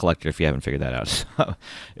a chip collector, if you haven't figured that out. So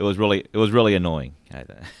it was really annoying.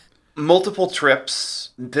 Multiple trips,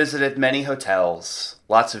 visited many hotels,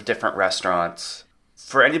 lots of different restaurants.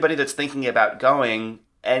 For anybody that's thinking about going,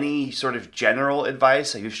 any sort of general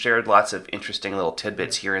advice? You've shared lots of interesting little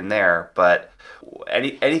tidbits here and there, but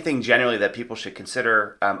anything generally that people should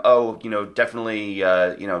consider? Definitely,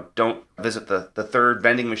 don't visit the third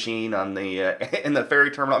vending machine on the in the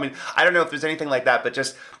ferry terminal. I mean, I don't know if there's anything like that, but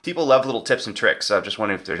just people love little tips and tricks. So I'm just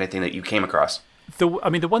wondering if there's anything that you came across. The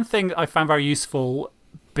one thing I found very useful,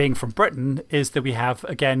 being from Britain, is that you have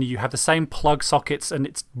the same plug sockets, and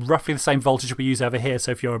it's roughly the same voltage we use over here.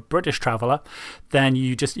 So if you're a British traveller, then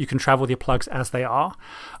you can travel with your plugs as they are.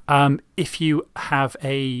 If you have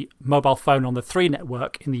a mobile phone on the 3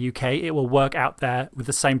 network in the UK, it will work out there with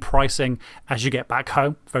the same pricing as you get back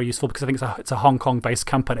home. Very useful, because I think it's a Hong Kong-based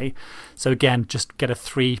company. So again, just get a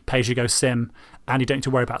 3 pay-as-you-go SIM, and you don't need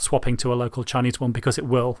to worry about swapping to a local Chinese one, because it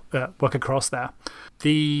will work across there.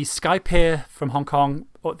 The Sky Pier from Hong Kong,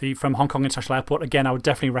 from Hong Kong International Airport, again, I would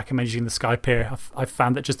definitely recommend using the Sky Pier. I've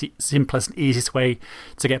found that just the simplest and easiest way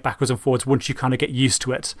to get backwards and forwards once you kind of get used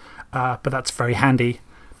to it. But that's very handy.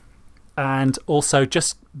 And also,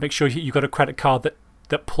 just make sure you've got a credit card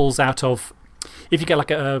that pulls out of. If you get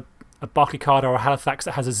like a Barclaycard or a Halifax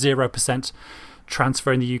that has a 0%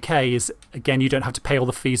 transfer in the UK, is again, you don't have to pay all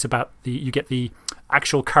the fees you get the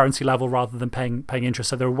actual currency level rather than paying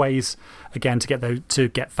interest. So there are ways again to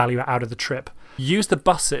get value out of the trip. Use the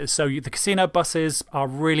buses. So the casino buses are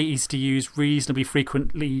really easy to use, reasonably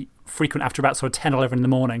frequent after about sort of 10, 11 in the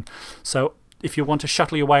morning. So if you want to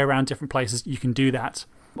shuttle your way around different places, you can do that.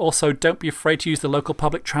 Also, don't be afraid to use the local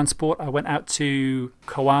public transport. I went out to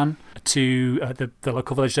Koan to the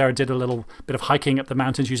local village there. I did a little bit of hiking up the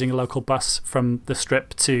mountains using a local bus from the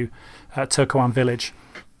Strip to Turkowan village.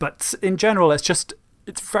 But in general, it's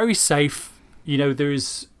very safe.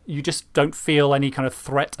 You just don't feel any kind of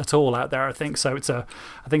threat at all out there, I think. So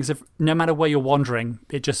I think if no matter where you're wandering,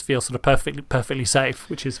 it just feels sort of perfectly safe,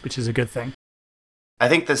 which is a good thing. I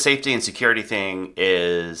think the safety and security thing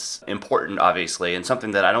is important, obviously, and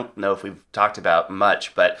something that I don't know if we've talked about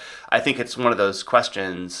much, but I think it's one of those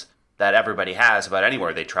questions that everybody has about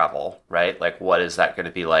anywhere they travel, right? Like, what is that going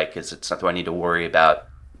to be like? Is it something I need to worry about,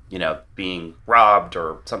 being robbed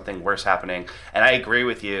or something worse happening? And I agree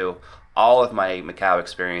with you. All of my Macau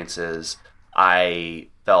experiences, I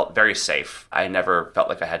felt very safe. I never felt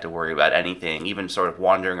like I had to worry about anything, even sort of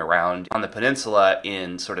wandering around on the peninsula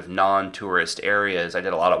in sort of non-tourist areas. I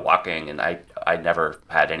did a lot of walking, and I never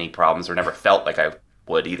had any problems or never felt like I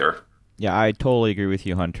would either. Yeah, I totally agree with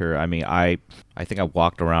you, Hunter. I mean, I think I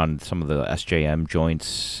walked around some of the SJM joints,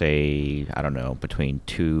 say, I don't know, between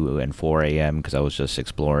 2 and 4 a.m. because I was just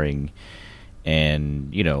exploring.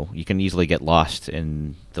 And, you can easily get lost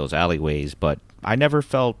in those alleyways, but I never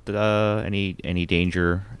felt any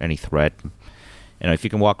danger, any threat. And if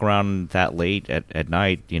you can walk around that late at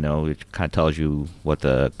night, it kind of tells you what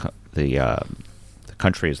the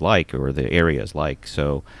country is like or the area is like.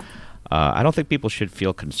 So I don't think people should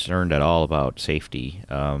feel concerned at all about safety.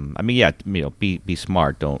 I mean, yeah, be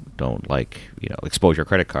smart. Don't expose your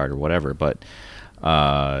credit card or whatever. But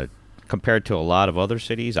compared to a lot of other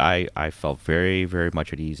cities, I felt very, very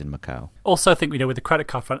much at ease in Macau. Also, I think, with the credit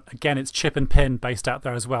card front, again, it's chip and PIN based out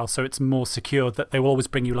there as well, so it's more secure that they will always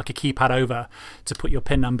bring you like a keypad over to put your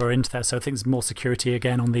PIN number into there. So I think there's more security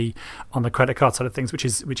again on the credit card side of things, which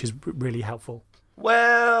is really helpful.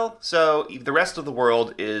 Well, so the rest of the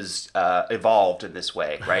world is evolved in this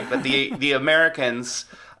way, right? But the Americans,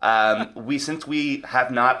 since we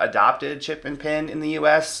have not adopted chip and PIN in the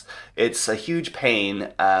U.S., it's a huge pain,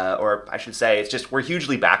 or I should say, we're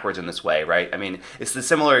hugely backwards in this way, right? I mean, it's the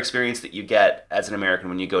similar experience that you get as an American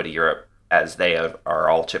when you go to Europe, as they are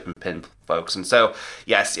all chip and PIN folks. And so,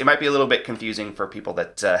 yes, it might be a little bit confusing for people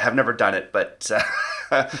that have never done it, but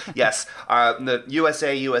yes, the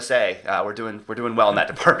USA, we're doing well in that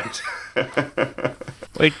department.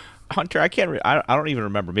 Wait, Hunter, I don't even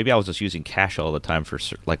remember. Maybe I was just using cash all the time for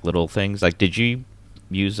like little things. Like, did you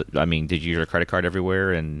use your credit card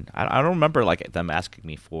everywhere? And I don't remember like them asking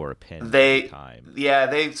me for a PIN all the time.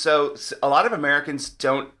 Yeah, so a lot of Americans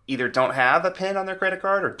don't have a PIN on their credit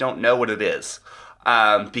card or don't know what it is,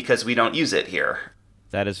 because we don't use it here.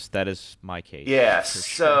 That is my case. Yes.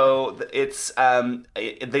 Sure. So it's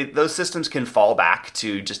those systems can fall back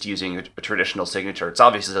to just using a traditional signature. It's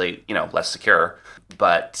obviously less secure,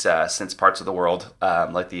 but since parts of the world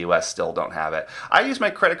like the U.S. still don't have it, I use my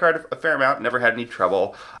credit card a fair amount. Never had any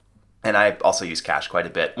trouble, and I also use cash quite a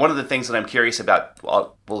bit. One of the things that I'm curious about,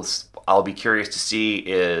 I'll be curious to see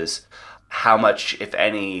is how much, if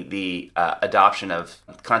any, the adoption of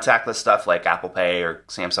contactless stuff like Apple Pay or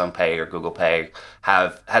Samsung Pay or Google Pay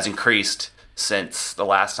has increased since the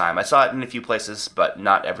last time. I saw it in a few places, but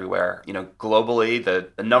not everywhere. Globally, the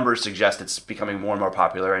numbers suggest it's becoming more and more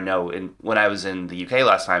popular. I know when I was in the UK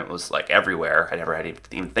last time, it was like everywhere. I never had to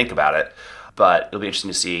even think about it. But it'll be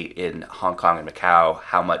interesting to see in Hong Kong and Macau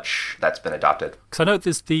how much that's been adopted. Because I know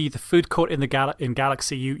there's the food court in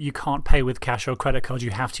Galaxy. You can't pay with cash or credit card.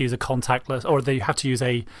 You have to use a contactless, or you have to use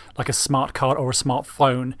a smart card or a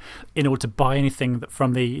smartphone in order to buy anything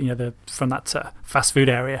from from that fast food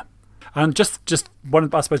area. And just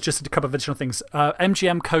one, I suppose, just a couple of additional things.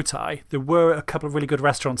 MGM Cotai, there were a couple of really good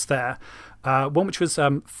restaurants there. One which was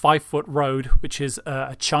 5 Foot Road, which is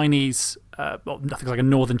a Chinese, nothing like a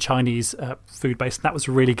northern Chinese food base, and that was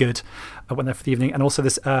really good. I went there for the evening. And also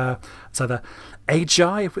this, it's either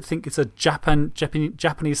Ajai, I think it's a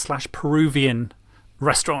Japanese/Peruvian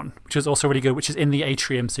restaurant, which is also really good, which is in the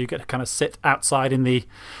atrium, so you get to kind of sit outside in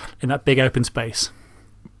that big open space.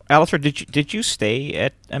 Alistair, did you stay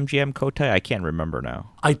at MGM Cotai? I can't remember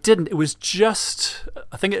now. I didn't. It was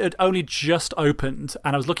I think it had only just opened,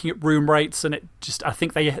 and I was looking at room rates, and I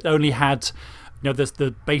think they only had,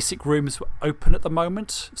 the basic rooms were open at the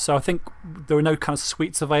moment. So I think there were no kind of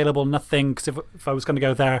suites available, nothing, because if I was going to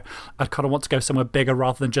go there, I'd kind of want to go somewhere bigger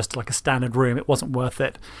rather than just like a standard room. It wasn't worth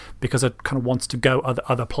it because I kind of wanted to go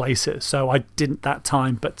other places. So I didn't that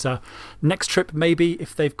time. But next trip, maybe,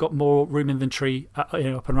 if they've got more room inventory up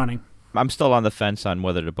and running. I'm still on the fence on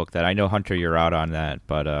whether to book that. I know, Hunter, you're out on that,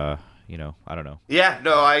 but I don't know. Yeah,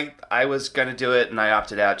 no, I was going to do it, and I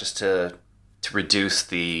opted out just to reduce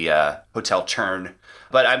the hotel churn.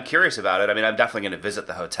 But I'm curious about it. I mean, I'm definitely going to visit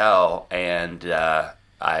the hotel, and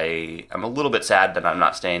I'm a little bit sad that I'm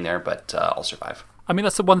not staying there, but I'll survive. I mean,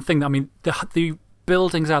 that's the one thing. The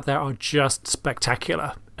buildings out there are just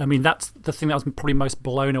spectacular. I mean, that's the thing that I was probably most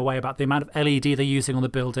blown away about, the amount of LED they're using on the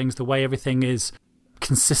buildings, the way everything is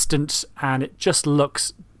consistent, and it just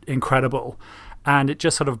looks incredible. And it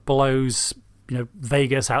just sort of blows,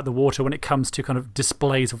 Vegas out the water when it comes to kind of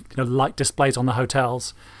displays of, light displays on the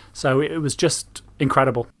hotels. So it was just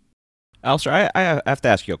incredible. Alistair, I have to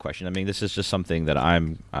ask you a question. I mean, this is just something that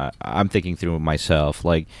I'm thinking through myself.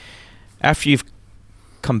 Like, after you've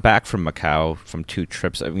come back from Macau from 2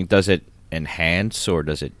 trips, I mean, does it enhance or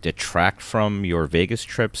does it detract from your Vegas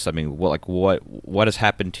trips? I mean, what has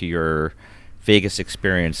happened to your Vegas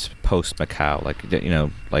experience post Macau? Like,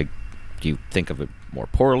 do you think of it more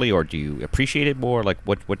poorly, or do you appreciate it more? Like,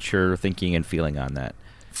 what's your thinking and feeling on that?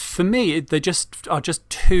 For me, they just are just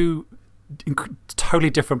 2 totally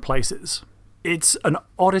different places. It's an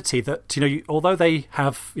oddity that, although they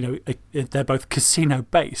have, they're both casino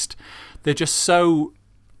based, they're just so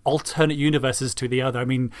alternate universes to the other. I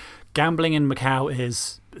mean, gambling in Macau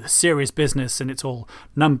is a serious business, and it's all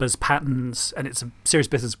numbers, patterns, and it's a serious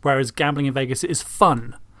business, whereas gambling in Vegas is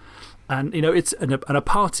fun. And, it's a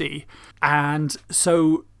party. And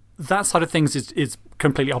so that side of things is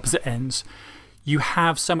completely opposite ends. You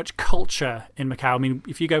have so much culture in Macau. I mean,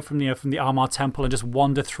 if you go from the Amar Temple and just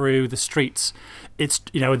wander through the streets, it's,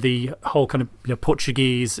 the whole kind of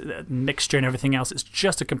Portuguese mixture and everything else. It's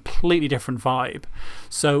just a completely different vibe.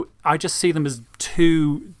 So I just see them as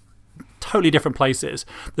 2 totally different places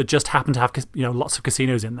that just happen to have, lots of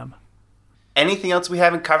casinos in them. Anything else we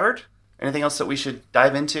haven't covered? Anything else that we should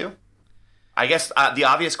dive into? I guess the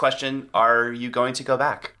obvious question, are you going to go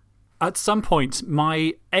back? At some point,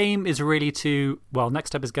 my aim is really next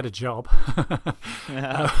step is get a job,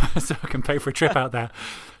 so I can pay for a trip out there.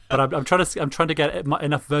 But I'm trying to get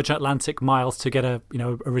enough Virgin Atlantic miles to get a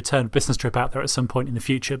return business trip out there at some point in the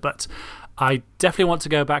future. But I definitely want to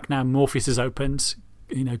go back now. Morpheus is opened.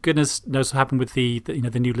 Goodness knows what happened with the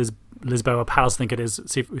new Lisboa Palace, I think it is.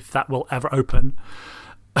 See if that will ever open.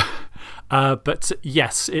 But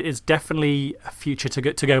yes, it is definitely a future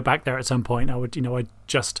to go back there at some point.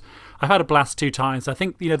 I've had a blast 2 times. I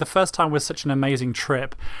think, the first time was such an amazing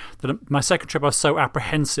trip that my second trip I was so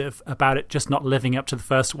apprehensive about it just not living up to the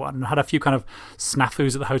first one. I had a few kind of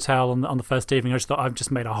snafus at the hotel on the first evening. I just thought I've just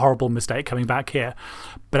made a horrible mistake coming back here.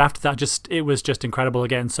 But after that, it was just incredible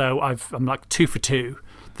again. So I'm like 2 for 2.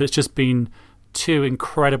 There's just been 2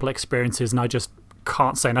 incredible experiences, and I just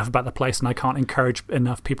can't say enough about the place, and I can't encourage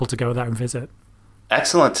enough people to go there and visit.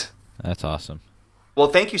 Excellent. That's awesome. Well,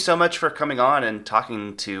 thank you so much for coming on and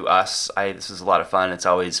talking to us. This is a lot of fun. It's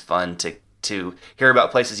always fun to hear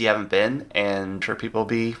about places you haven't been, and I'm sure people will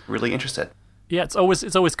be really interested. Yeah, it's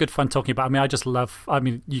always good fun talking about. I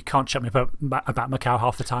mean, you can't shut me about Macau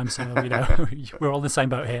half the time, so we're all in the same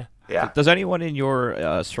boat here. Yeah. Does anyone in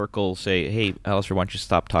your circle say, "Hey, Alistair, why don't you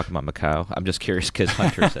stop talking about Macau"? I'm just curious because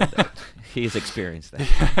Hunter said that he's experienced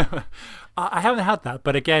that. I haven't had that,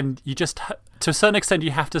 but again, you just, to a certain extent,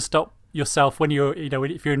 you have to stop yourself when you're,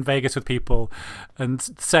 if you're in Vegas with people, and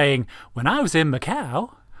saying, "When I was in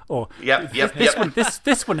Macau." Or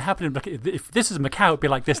this one happened in Macau. If this is Macau, it'd be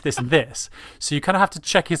like this, this, and this. So you kind of have to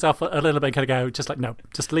check yourself a little bit and kind of go, just like, no,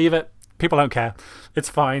 just leave it. People don't care. It's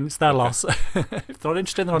fine. It's their loss. If they're not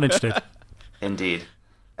interested, they're not interested. Indeed.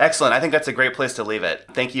 Excellent. I think that's a great place to leave it.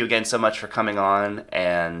 Thank you again so much for coming on,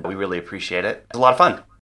 and we really appreciate it. It was a lot of fun.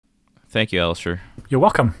 Thank you, Alistair. You're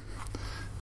welcome.